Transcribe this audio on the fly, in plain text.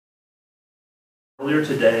Earlier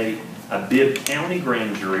today, a Bibb County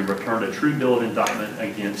grand jury returned a true bill of indictment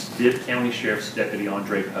against Bibb County Sheriff's Deputy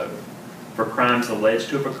Andre Poe for crimes alleged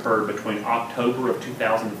to have occurred between October of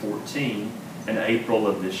 2014 and April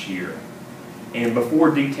of this year. And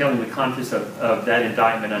before detailing the contents of that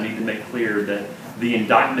indictment, I need to make clear that the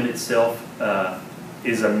indictment itself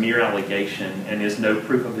is a mere allegation and is no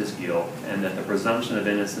proof of his guilt, and that the presumption of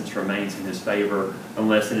innocence remains in his favor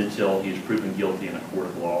unless and until he is proven guilty in a court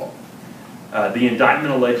of law. The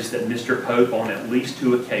indictment alleges that Mr. Pope on at least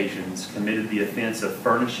 2 occasions committed the offense of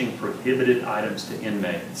furnishing prohibited items to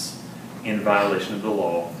inmates in violation of the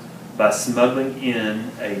law by smuggling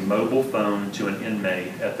in a mobile phone to an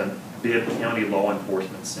inmate at the Bibb County Law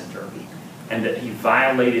Enforcement Center, and that he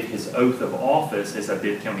violated his oath of office as a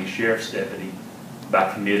Bibb County Sheriff's Deputy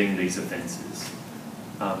by committing these offenses.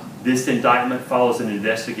 This indictment follows an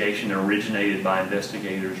investigation originated by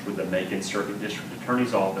investigators with the Macon Circuit District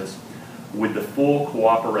Attorney's Office with the full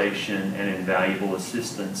cooperation and invaluable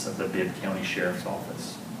assistance of the Bibb County Sheriff's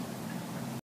Office.